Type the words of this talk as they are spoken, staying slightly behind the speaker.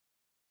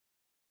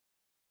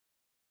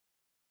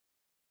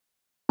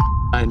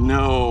I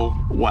know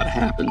what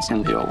happens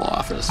in the Oval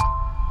Office,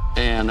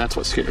 and that's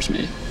what scares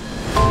me.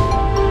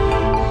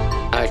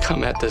 I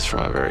come at this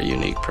from a very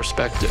unique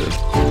perspective.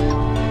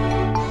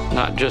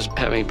 Not just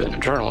having been a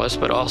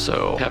journalist, but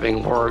also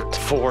having worked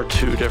for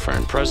 2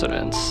 different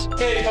presidents.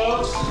 Hey,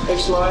 folks. Big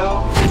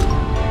smile.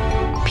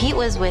 Pete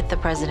was with the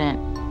president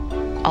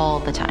all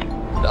the time.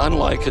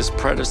 Unlike his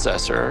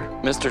predecessor,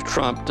 Mr.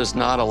 Trump does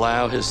not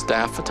allow his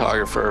staff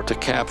photographer to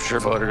capture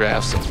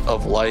photographs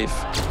of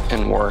life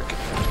and work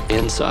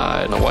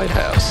inside the White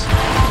House.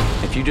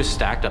 If you just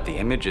stacked up the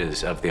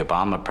images of the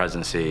Obama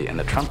presidency and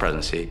the Trump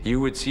presidency,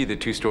 you would see the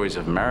 2 stories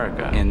of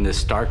America in the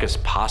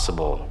starkest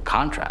possible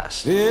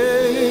contrast. The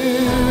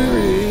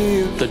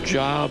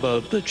job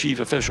of the chief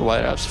official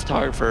White House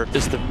photographer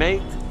is to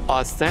make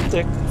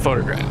authentic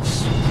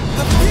photographs.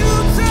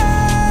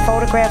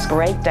 Photographs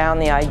break down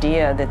the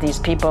idea that these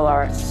people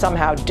are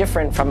somehow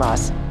different from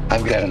us.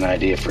 I've got an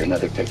idea for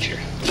another picture.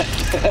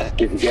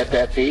 You can get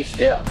that piece?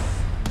 Yeah.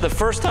 The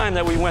first time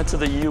that we went to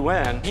the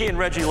UN, he and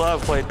Reggie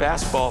Love played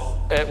basketball.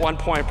 At one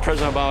point,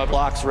 President Obama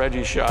blocks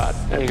Reggie's shot,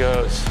 and he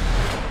goes,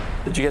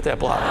 "Did you get that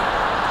block?"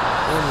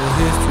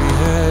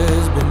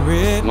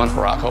 When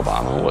Barack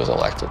Obama was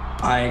elected,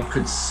 I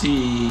could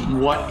see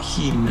what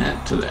he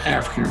meant to the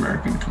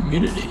African-American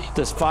community.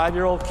 This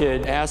 5-year-old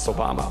kid asked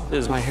Obama,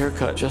 "Is my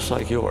haircut just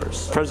like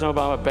yours?" President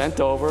Obama bent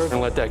over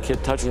and let that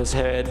kid touch his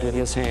head and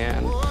his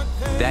hand.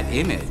 That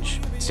image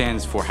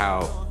stands for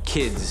how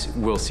kids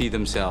will see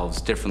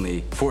themselves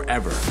differently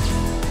forever.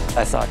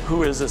 I thought,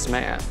 who is this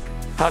man?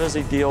 How does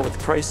he deal with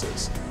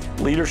crisis?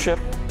 Leadership,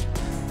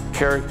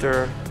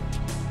 character,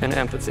 and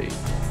empathy.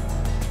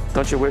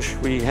 Don't you wish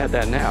we had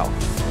that now?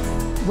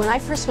 When I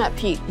first met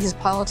Pete, his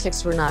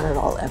politics were not at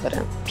all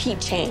evident. Pete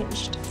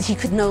changed. He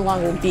could no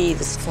longer be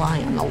this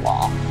fly on the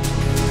wall.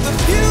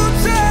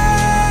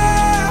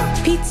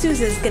 Pete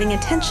Souza is getting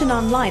attention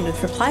online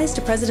with replies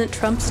to President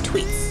Trump's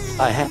tweets.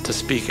 I had to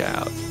speak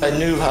out. I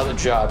knew how the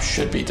job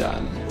should be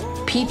done.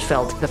 Pete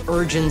felt the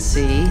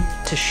urgency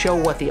to show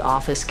what the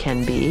office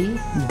can be.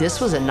 This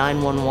was a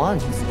 911.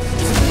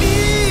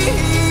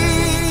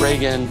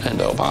 Reagan and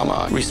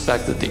Obama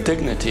respected the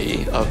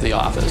dignity of the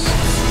office.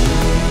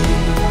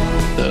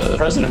 The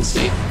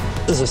presidency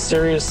is a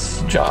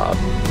serious job,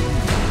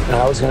 and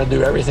I was going to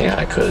do everything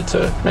I could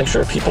to make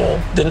sure people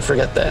didn't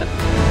forget that.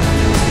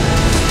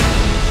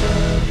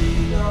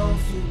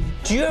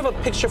 Do you have a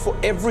picture for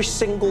every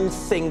single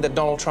thing that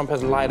Donald Trump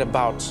has lied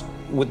about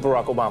with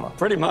Barack Obama?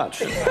 Pretty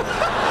much.